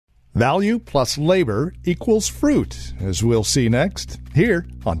Value plus labor equals fruit, as we'll see next, here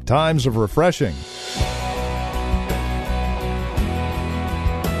on Times of Refreshing.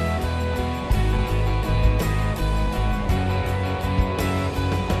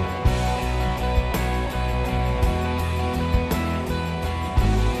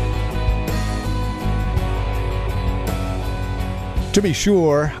 To be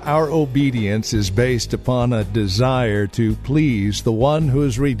sure, our obedience is based upon a desire to please the one who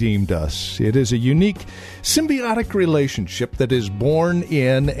has redeemed us. It is a unique, symbiotic relationship that is born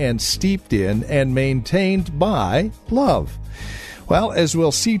in and steeped in and maintained by love. Well, as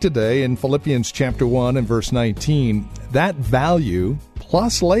we'll see today in Philippians chapter 1 and verse 19, that value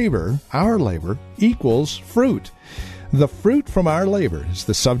plus labor, our labor, equals fruit. The fruit from our labor is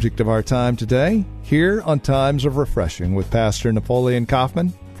the subject of our time today, here on Times of Refreshing with Pastor Napoleon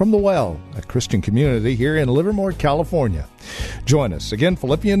Kaufman from The Well, a Christian community here in Livermore, California. Join us again,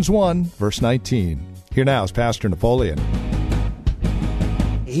 Philippians 1, verse 19. Here now is Pastor Napoleon.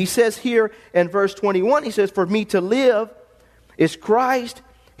 He says here in verse 21, he says, "For me to live is Christ."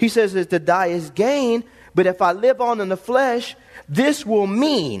 He says, "Is to die is gain, but if I live on in the flesh, this will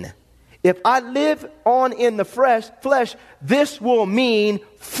mean..." If I live on in the flesh, this will mean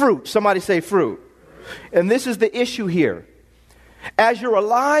fruit. Somebody say fruit. And this is the issue here. As you're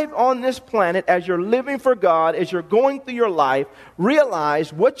alive on this planet, as you're living for God, as you're going through your life,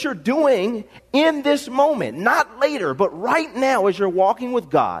 realize what you're doing in this moment, not later, but right now as you're walking with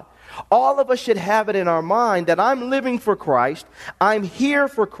God. All of us should have it in our mind that I'm living for Christ. I'm here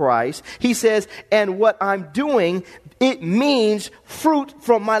for Christ. He says, and what I'm doing, it means fruit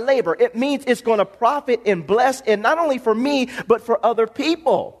from my labor. It means it's going to profit and bless, and not only for me, but for other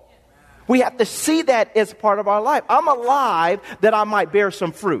people. We have to see that as part of our life. I'm alive that I might bear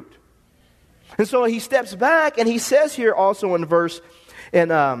some fruit. And so he steps back and he says here also in verse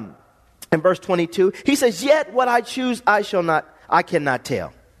 22, he says, "Yet what I choose I cannot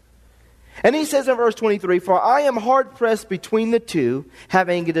tell." And he says in verse 23, "For I am hard pressed between the two,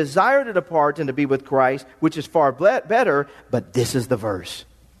 having a desire to depart and to be with Christ, which is far better." But this is the verse.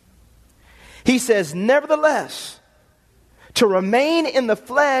 He says, "Nevertheless, to remain in the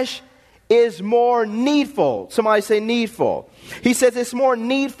flesh is more needful." Somebody say needful. He says it's more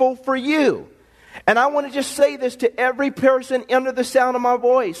needful for you. And I want to just say this to every person under the sound of my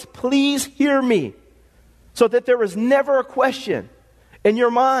voice. Please hear me, so that there is never a question in your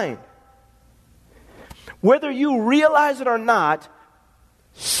mind. Whether you realize it or not,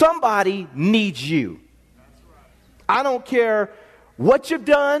 somebody needs you. I don't care what you've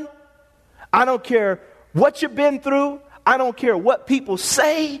done. I don't care what you've been through. I don't care what people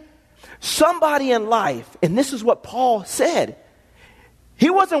say. Somebody in life, and this is what Paul said. He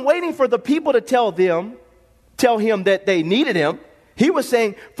wasn't waiting for the people to tell him that they needed him. He was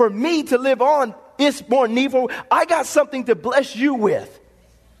saying, for me to live on, it's more needful. I got something to bless you with.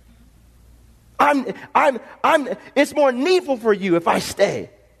 It's more needful for you if I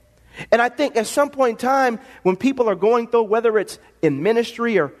stay. And I think at some point in time, when people are going through, whether it's in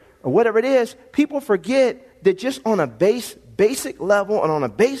ministry or whatever it is, people forget that just on a basic level and on a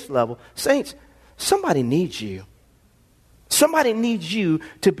base level, saints, somebody needs you. Somebody needs you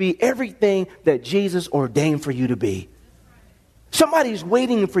to be everything that Jesus ordained for you to be. Somebody's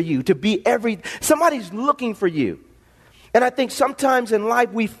waiting for you to be somebody's looking for you. And I think sometimes in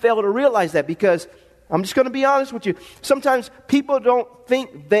life we fail to realize that, because I'm just going to be honest with you. Sometimes people don't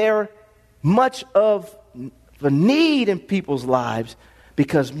think they're much of a need in people's lives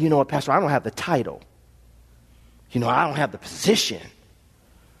because, you know what, Pastor, I don't have the title. I don't have the position.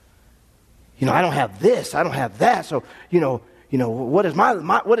 I don't have this. I don't have that. So, what is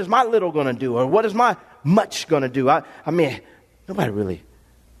my little going to do? Or what is my much going to do? I mean, nobody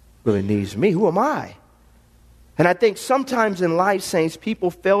really needs me. Who am I? And I think sometimes in life, saints, people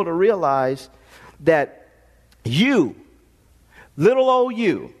fail to realize that you, little old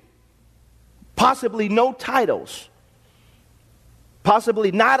you, possibly no titles,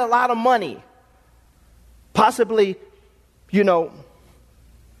 possibly not a lot of money, possibly,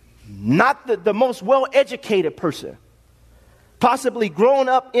 not the most well-educated person, possibly grown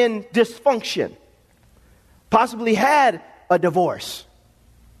up in dysfunction, possibly had a divorce,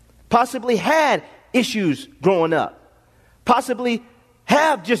 possibly had issues growing up, possibly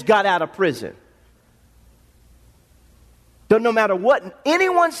have just got out of prison. But no matter what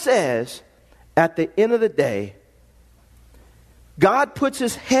anyone says, at the end of the day, God puts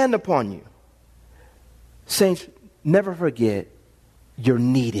his hand upon you. Saints, never forget, you're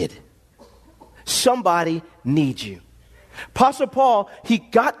needed. Somebody needs you. Apostle Paul, he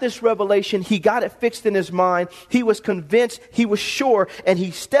got this revelation. He got it fixed in his mind. He was convinced. He was sure. And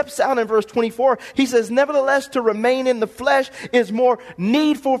he steps out in verse 24. He says, nevertheless, to remain in the flesh is more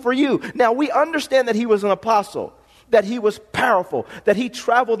needful for you. Now, we understand that he was an apostle, that he was powerful, that he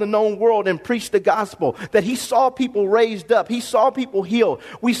traveled the known world and preached the gospel, that he saw people raised up. He saw people healed.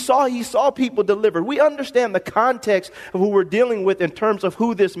 He saw people delivered. We understand the context of who we're dealing with in terms of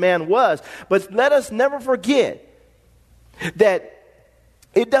who this man was. But let us never forget that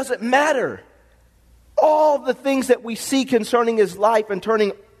it doesn't matter all the things that we see concerning his life and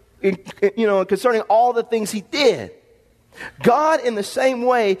concerning all the things he did. God, in the same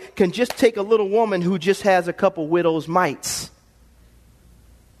way, can just take a little woman who just has a couple widow's mites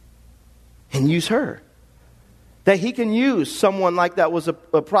and use her. That he can use someone like that was a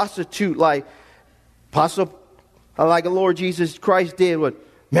prostitute, like the Lord Jesus Christ did with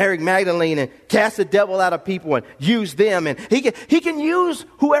Mary Magdalene, and cast the devil out of people and use them. And he can use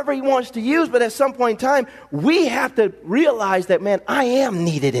whoever he wants to use, but at some point in time, we have to realize that, man, I am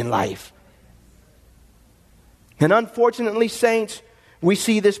needed in life. And unfortunately, saints, we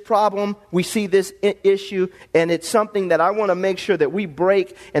see this problem, we see this issue, and it's something that I want to make sure that we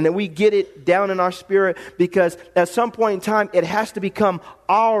break and that we get it down in our spirit, because at some point in time, it has to become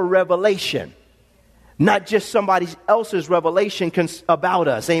our revelation. Not just somebody else's revelation about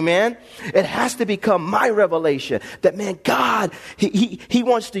us. Amen? It has to become my revelation. That, man, God, He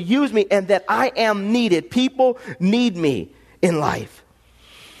wants to use me and that I am needed. People need me in life.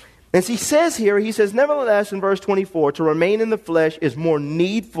 And he says here, he says, nevertheless, in verse 24, to remain in the flesh is more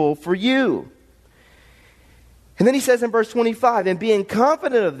needful for you. And then he says in verse 25, and being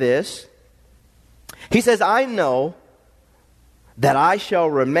confident of this, he says, I know that I shall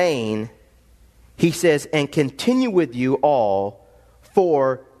remain, he says, and continue with you all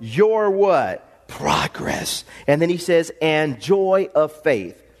for your what? Progress. And then he says, and joy of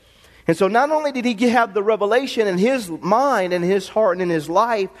faith. And so not only did he have the revelation in his mind and his heart and in his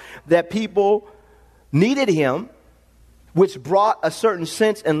life that people needed him, which brought a certain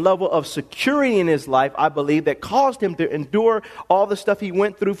sense and level of security in his life, I believe, that caused him to endure all the stuff he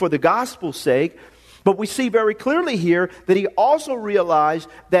went through for the gospel's sake. But we see very clearly here that he also realized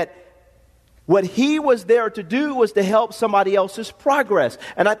that what he was there to do was to help somebody else's progress.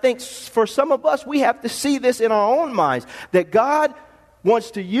 And I think for some of us, we have to see this in our own minds, that God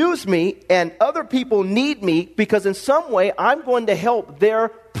wants to use me and other people need me because in some way I'm going to help their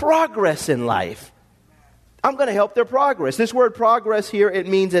progress in life. I'm going to help their progress. This word progress here, it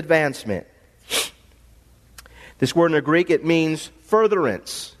means advancement. This word in the Greek, it means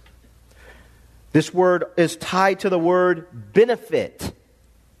furtherance. This word is tied to the word benefit.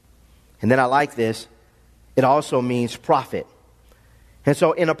 And then I like this, it also means profit. And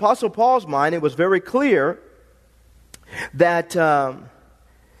so in Apostle Paul's mind, it was very clear that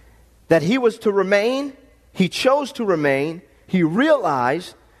he was to remain. He chose to remain. He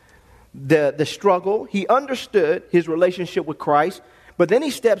realized the struggle. He understood his relationship with Christ. But then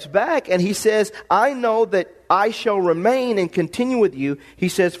he steps back and he says, I know that I shall remain and continue with you, he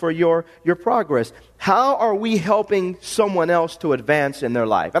says, for your progress. How are we helping someone else to advance in their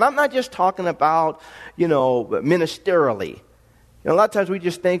life? And I'm not just talking about, ministerially. A lot of times we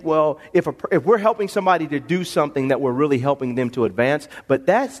just think, well, if we're helping somebody to do something, that we're really helping them to advance. But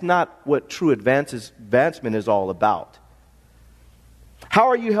that's not what true advancement is all about. How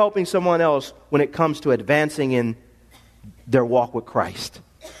are you helping someone else when it comes to advancing in their walk with Christ?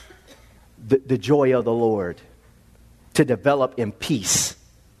 The joy of the Lord. To develop in peace.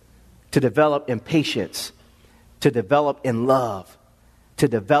 To develop in patience. To develop in love. To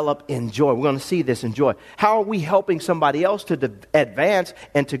develop in joy. We're going to see this in joy. How are we helping somebody else to advance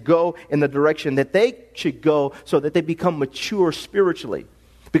and to go in the direction that they should go so that they become mature spiritually?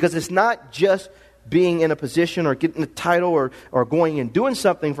 Because it's not just being in a position or getting a title or going and doing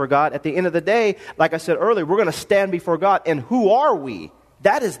something for God. At the end of the day, like I said earlier, we're going to stand before God. And who are we?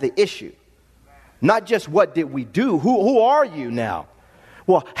 That is the issue. Not just what did we do. Who are you now?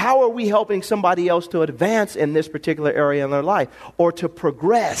 Well, how are we helping somebody else to advance in this particular area in their life or to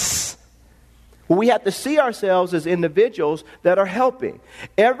progress? Well, we have to see ourselves as individuals that are helping.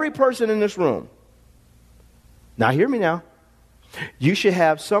 Every person in this room, now hear me now, you should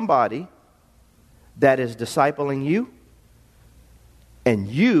have somebody that is discipling you, and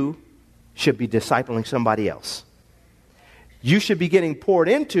you should be discipling somebody else. You should be getting poured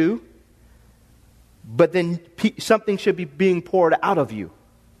into, but then something should be being poured out of you.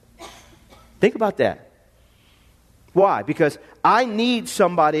 Think about that. Why? Because I need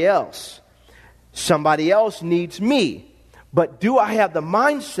somebody else. Somebody else needs me. But do I have the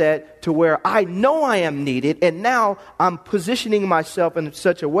mindset to where I know I am needed, and now I'm positioning myself in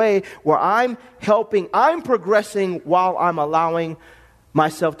such a way where I'm helping, I'm progressing while I'm allowing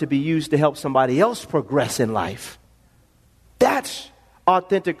myself to be used to help somebody else progress in life? That's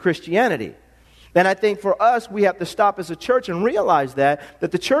authentic Christianity. And I think for us, we have to stop as a church and realize that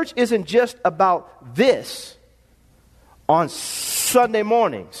the church isn't just about this on Sunday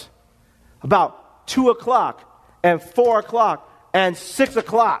mornings, about 2 o'clock and 4 o'clock and 6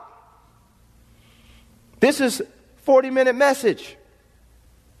 o'clock. This is 40-minute message.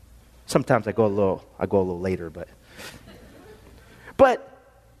 Sometimes I go a little later, but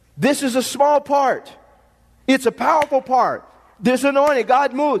this is a small part. It's a powerful part. This anointing,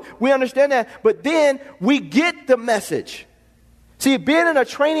 God moves. We understand that, but then we get the message. See, being in a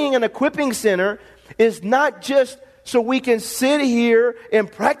training and equipping center is not just so we can sit here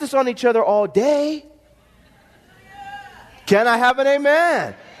and practice on each other all day. Can I have an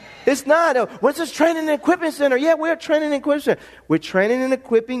amen? It's not. What's this training and equipping center? Yeah, we're training and equipping center. We're training and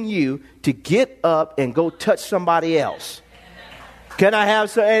equipping you to get up and go touch somebody else. Can I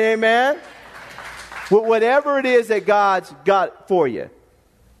have some amen? Whatever it is that God's got for you.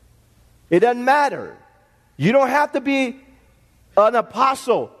 It doesn't matter. You don't have to be an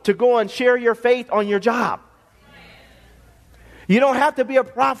apostle to go and share your faith on your job. You don't have to be a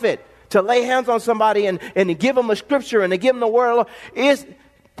prophet to lay hands on somebody and to give them a scripture and to give them the word.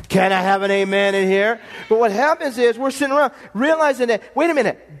 Can I have an amen in here? But what happens is we're sitting around realizing that, wait a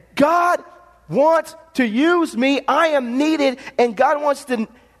minute, God wants to use me. I am needed, and God wants to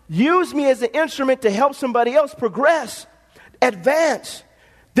use me as an instrument to help somebody else progress, advance,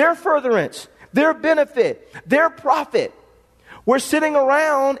 their furtherance, their benefit, their profit. We're sitting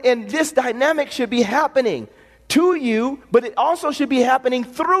around, and this dynamic should be happening to you, but it also should be happening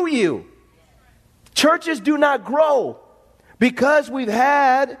through you. Churches do not grow because we've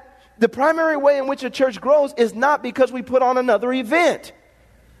had, the primary way in which a church grows is not because we put on another event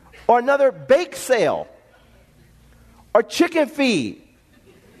or another bake sale or chicken feed,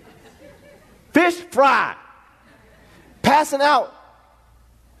 fish fry, passing out.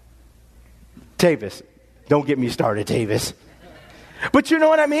 Tavis, don't get me started, Tavis. But you know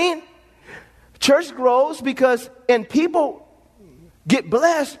what I mean? Church grows because, and people get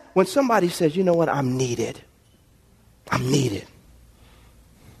blessed when somebody says, you know what, I'm needed. I'm needed.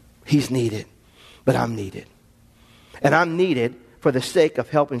 He's needed, but I'm needed. And I'm needed for the sake of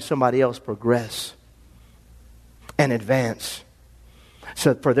helping somebody else progress and advance.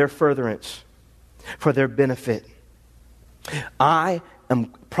 So for their furtherance, for their benefit. I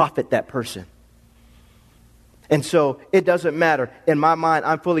am profit that person. And so it doesn't matter. In my mind,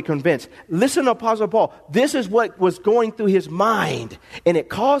 I'm fully convinced. Listen to Apostle Paul. This is what was going through his mind. And it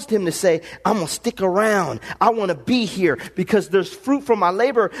caused him to say, I'm going to stick around. I want to be here because there's fruit from my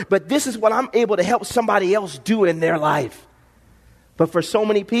labor. But this is what I'm able to help somebody else do in their life. But for so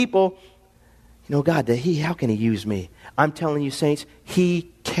many people, you know, God, how can he use me? I'm telling you, saints, he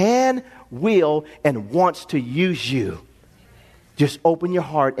can, will, and wants to use you. Just open your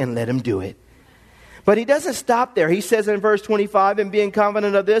heart and let him do it. But he doesn't stop there. He says in verse 25, and being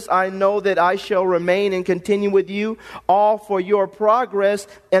confident of this, I know that I shall remain and continue with you all for your progress.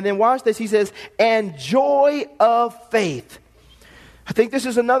 And then watch this. He says, and joy of faith. I think this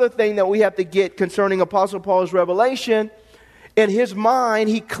is another thing that we have to get concerning Apostle Paul's revelation. In his mind,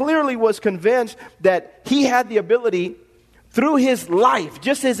 he clearly was convinced that he had the ability through his life,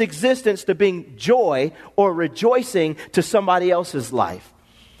 just his existence, to bring joy or rejoicing to somebody else's life.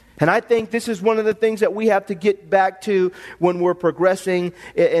 And I think this is one of the things that we have to get back to when we're progressing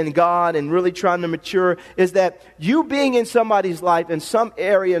in God and really trying to mature, is that you being in somebody's life in some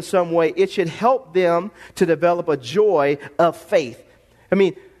area, in some way, it should help them to develop a joy of faith. I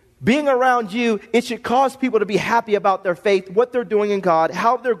mean, being around you, it should cause people to be happy about their faith, what they're doing in God,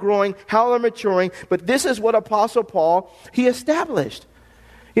 how they're growing, how they're maturing. But this is what Apostle Paul, he established.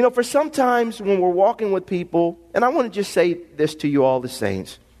 You know, for sometimes when we're walking with people, and I want to just say this to you all, the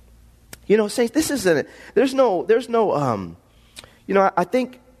saints. You know, saints, this isn't, I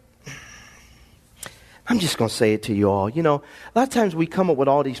think, I'm just going to say it to you all. You know, a lot of times we come up with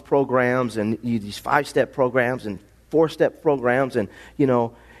all these programs and these 5-step programs and 4-step programs and, you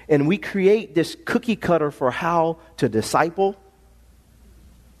know, and we create this cookie cutter for how to disciple,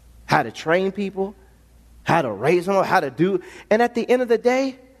 how to train people, how to raise them, how to do. And at the end of the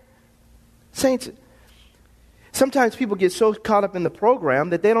day, saints, sometimes people get so caught up in the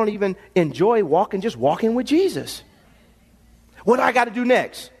program that they don't even enjoy walking with Jesus. What do I got to do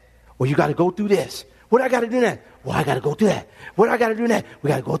next? Well, you got to go through this. What do I got to do next? Well, I got to go through that. What do I got to do next? We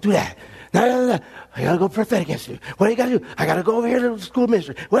got to go through that. No. I got to go prophetic institute. What do you got to do? I got to go over here to the school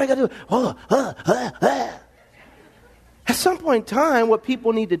ministry. What do I got to do? Hold on. At some point in time, what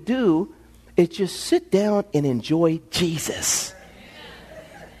people need to do is just sit down and enjoy Jesus.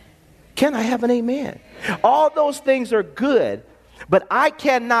 Can I have an amen? All those things are good, but I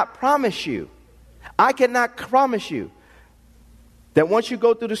cannot promise you that once you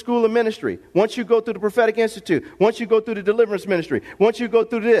go through the school of ministry, once you go through the prophetic institute, once you go through the deliverance ministry, once you go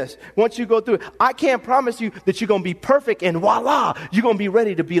through this, once you go through, I can't promise you that you're going to be perfect and voila, you're going to be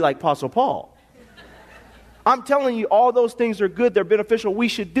ready to be like Apostle Paul. I'm telling you, all those things are good. They're beneficial. We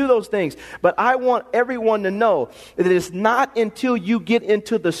should do those things. But I want everyone to know that it is not until you get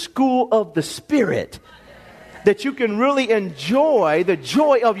into the school of the Spirit that you can really enjoy the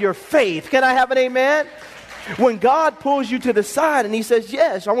joy of your faith. Can I have an amen? When God pulls you to the side and he says,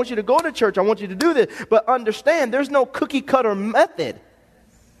 yes, I want you to go to church. I want you to do this. But understand, there's no cookie cutter method.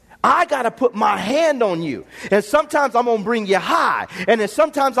 I got to put my hand on you. And sometimes I'm going to bring you high. And then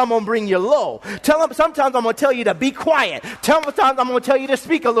sometimes I'm going to bring you low. Sometimes I'm going to tell you to be quiet. Sometimes I'm going to tell you to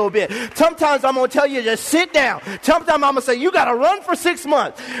speak a little bit. Sometimes I'm going to tell you to sit down. Sometimes I'm going to say, you got to run for 6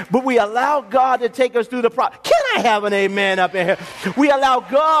 months. But we allow God to take us through the process. Can I have an amen up in here? We allow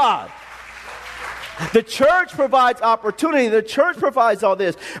God. The church provides opportunity. The church provides all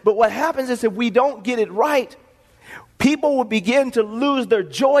this. But what happens is if we don't get it right, people will begin to lose their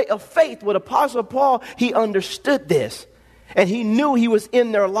joy of faith. With Apostle Paul, he understood this. And he knew he was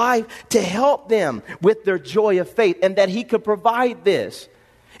in their life to help them with their joy of faith and that he could provide this.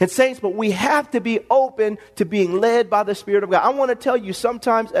 And saints, but we have to be open to being led by the Spirit of God. I want to tell you,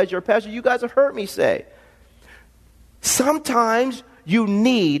 sometimes as your pastor, you guys have heard me say, sometimes you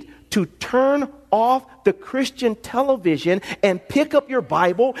need to turn off the Christian television and pick up your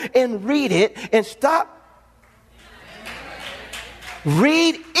Bible and read it and stop.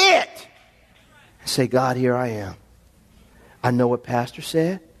 Read it. Say, God, here I am. I know what pastor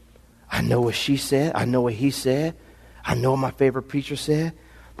said. I know what she said. I know what he said. I know what my favorite preacher said.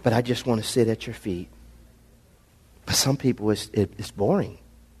 But I just want to sit at your feet. But some people, it's boring.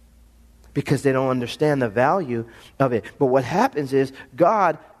 Because they don't understand the value of it. But what happens is,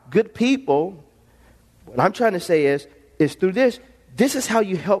 God, good people, what I'm trying to say is through this is how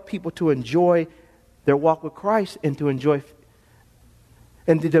you help people to enjoy their walk with Christ and to enjoy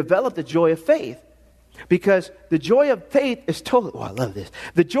and to develop the joy of faith. Because the joy of faith is totally, I love this.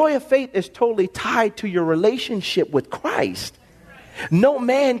 The joy of faith is totally tied to your relationship with Christ. No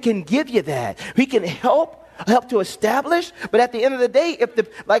man can give you that. He can help to establish, but at the end of the day,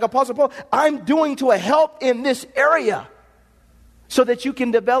 like Apostle Paul, I'm doing to help in this area so that you can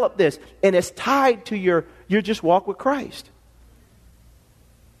develop this. And it's tied to your just walk with Christ.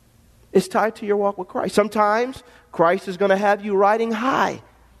 It's tied to your walk with Christ. Sometimes Christ is going to have you riding high.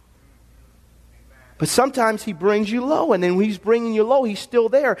 But sometimes he brings you low. And then when he's bringing you low, he's still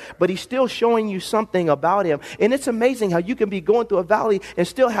there. But he's still showing you something about him. And it's amazing how you can be going through a valley and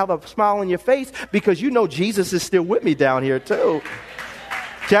still have a smile on your face because you know Jesus is still with me down here too.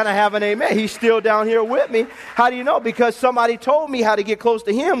 Can I have an amen? He's still down here with me. How do you know? Because somebody told me how to get close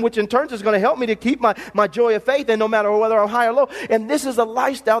to him, which in turn is going to help me to keep my joy of faith, and no matter whether I'm high or low. And this is a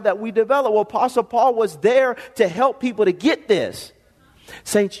lifestyle that we develop. Well, Apostle Paul was there to help people to get this.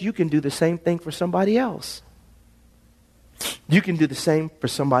 Saints, you can do the same thing for somebody else. You can do the same for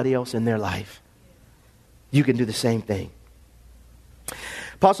somebody else in their life. You can do the same thing.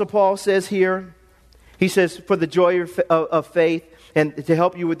 Apostle Paul says here, he says, for the joy of faith, and to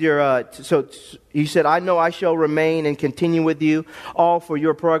help you with your, so he said, I know I shall remain and continue with you, all for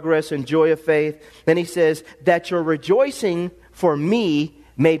your progress and joy of faith. Then he says, that your rejoicing for me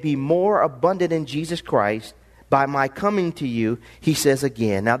may be more abundant in Jesus Christ by my coming to you, he says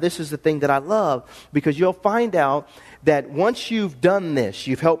again. Now this is the thing that I love, because you'll find out that once you've done this,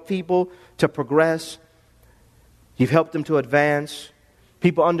 you've helped people to progress, you've helped them to advance,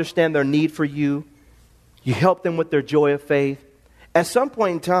 people understand their need for you, you help them with their joy of faith. At some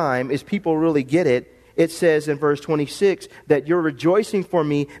point in time, as people really get it, it says in verse 26 that your rejoicing for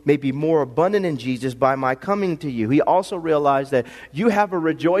me may be more abundant in Jesus by my coming to you. He also realized that you have a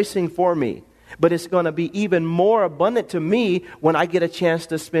rejoicing for me, but it's going to be even more abundant to me when I get a chance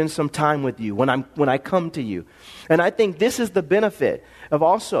to spend some time with you, when I come to you. And I think this is the benefit of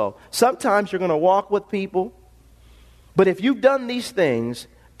also, sometimes you're going to walk with people, but if you've done these things,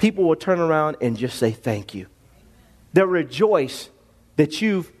 people will turn around and just say thank you. They'll rejoice that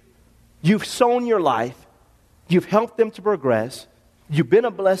you've sown your life, you've helped them to progress, you've been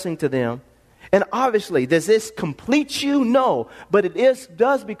a blessing to them. And obviously, does this complete you? No. But it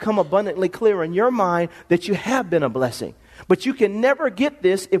does become abundantly clear in your mind that you have been a blessing. But you can never get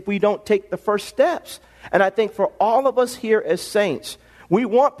this if we don't take the first steps. And I think for all of us here as saints, we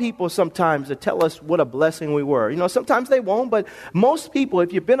want people sometimes to tell us what a blessing we were. You know, sometimes they won't, but most people,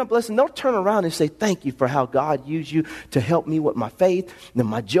 if you've been a blessing, they'll turn around and say, thank you for how God used you to help me with my faith and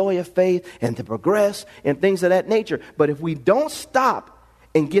my joy of faith and to progress and things of that nature. But if we don't stop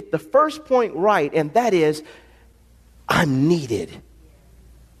and get the first point right, and that is, I'm needed,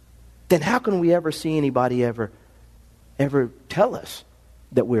 then how can we ever see anybody ever tell us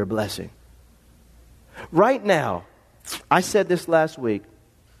that we're a blessing? Right now, I said this last week,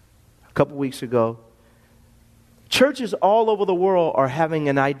 a couple weeks ago, churches all over the world are having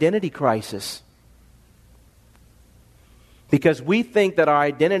an identity crisis because we think that our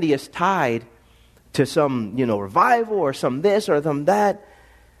identity is tied to some, revival or some this or some that,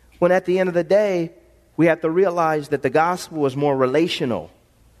 when at the end of the day, we have to realize that the gospel is more relational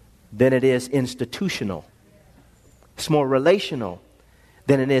than it is institutional. It's more relational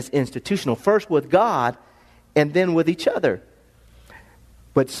than it is institutional. First with God and then with each other.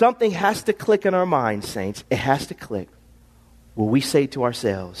 But something has to click in our minds, saints. It has to click. Where we say to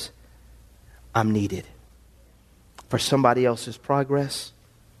ourselves, I'm needed. For somebody else's progress.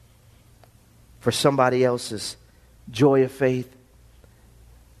 For somebody else's joy of faith.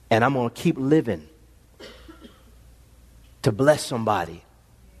 And I'm going to keep living to bless somebody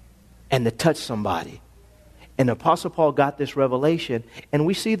and to touch somebody. And the Apostle Paul got this revelation, and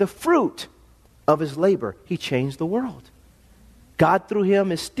we see the fruit of his labor. He changed the world. God through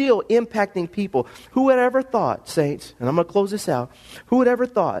him is still impacting people. Who would ever thought, saints, and I'm going to close this out, who would ever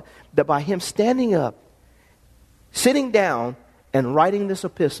thought that by him standing up, sitting down, and writing this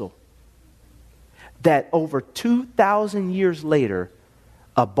epistle, that over 2,000 years later,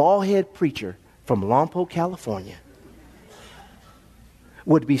 a bald-head preacher from Lompoc, California,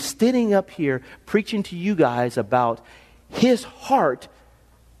 would be standing up here preaching to you guys about his heart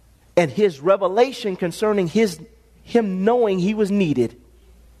and his revelation concerning him knowing he was needed,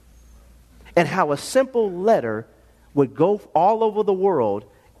 and how a simple letter would go all over the world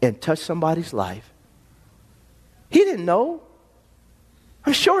and touch somebody's life. He didn't know.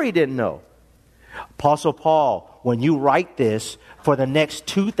 I'm sure he didn't know. Apostle Paul, when you write this, for the next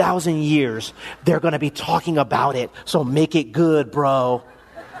 2,000 years, they're going to be talking about it. So make it good, bro.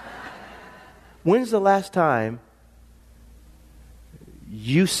 When's the last time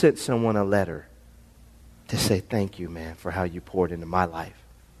you sent someone a letter to say, thank you, man, for how you poured into my life?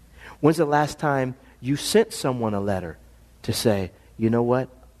 When's the last time you sent someone a letter to say, you know what?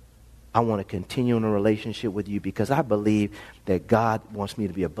 I want to continue in a relationship with you because I believe that God wants me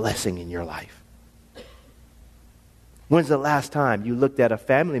to be a blessing in your life. When's the last time you looked at a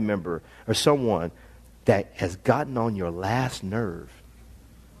family member or someone that has gotten on your last nerve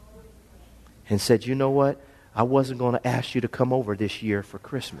and said, you know what? I wasn't going to ask you to come over this year for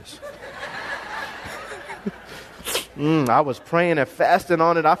Christmas. I was praying and fasting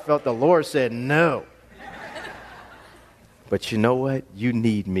on it. I felt the Lord said no. But you know what? You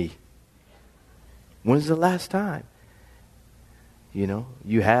need me. When's the last time?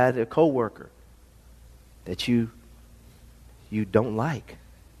 You had a coworker that you don't like.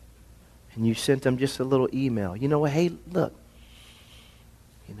 And you sent them just a little email. You know what? Hey, look.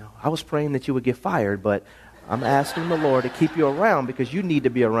 I was praying that you would get fired, but I'm asking the Lord to keep you around because you need to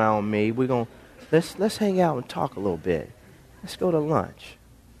be around me. Let's hang out and talk a little bit. Let's go to lunch.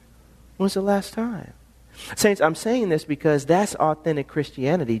 When's the last time? Saints, I'm saying this because that's authentic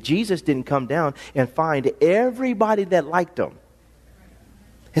Christianity. Jesus didn't come down and find everybody that liked him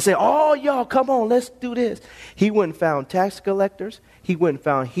and say, oh, y'all, come on, let's do this. He went and found tax collectors. He went and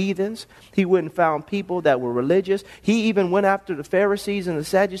found heathens. He went and found people that were religious. He even went after the Pharisees and the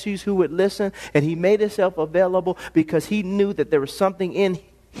Sadducees who would listen, and he made himself available because he knew that there was something in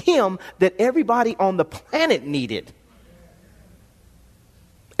him that everybody on the planet needed.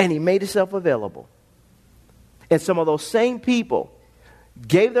 And he made himself available. And some of those same people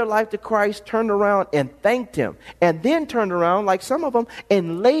gave their life to Christ, turned around and thanked him, and then turned around, like some of them,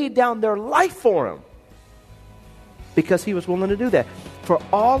 and laid down their life for him because he was willing to do that. For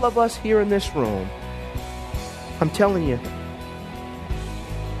all of us here in this room, I'm telling you,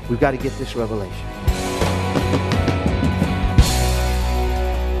 we've got to get this revelation.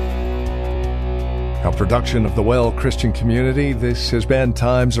 A production of the Well Christian Community, this has been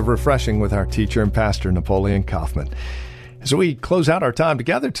Times of Refreshing with our teacher and pastor, Napoleon Kaufman. As we close out our time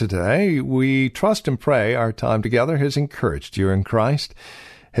together today, we trust and pray our time together has encouraged you in Christ,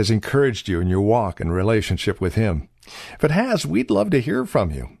 has encouraged you in your walk and relationship with him. If it has, we'd love to hear from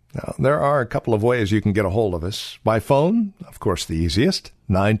you. Now, there are a couple of ways you can get a hold of us. By phone, of course, the easiest,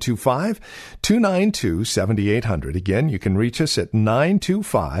 925-292-7800. Again, you can reach us at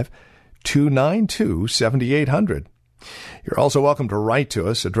 925-292-7800. You're also welcome to write to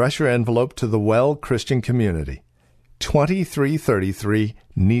us. Address your envelope to the Well Christian Community, 2333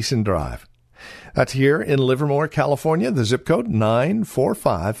 Neeson Drive. That's here in Livermore, California, the zip code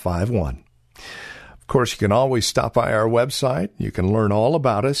 94551. Of course, you can always stop by our website. You can learn all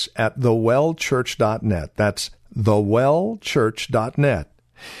about us at thewellchurch.net. That's thewellchurch.net.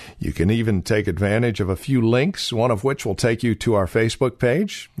 You can even take advantage of a few links, one of which will take you to our Facebook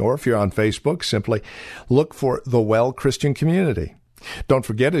page. Or if you're on Facebook, simply look for The Well Christian Community. Don't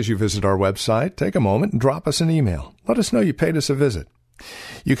forget, as you visit our website, take a moment and drop us an email. Let us know you paid us a visit.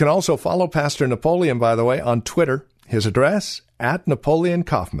 You can also follow Pastor Napoleon, by the way, on Twitter. His address, @Napoleon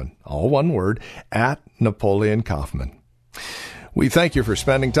Kaufman. All one word, @Napoleon Kaufman. We thank you for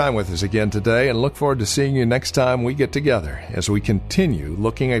spending time with us again today and look forward to seeing you next time we get together as we continue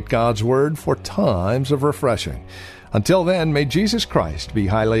looking at God's Word for times of refreshing. Until then, may Jesus Christ be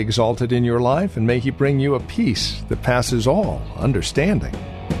highly exalted in your life and may He bring you a peace that passes all understanding.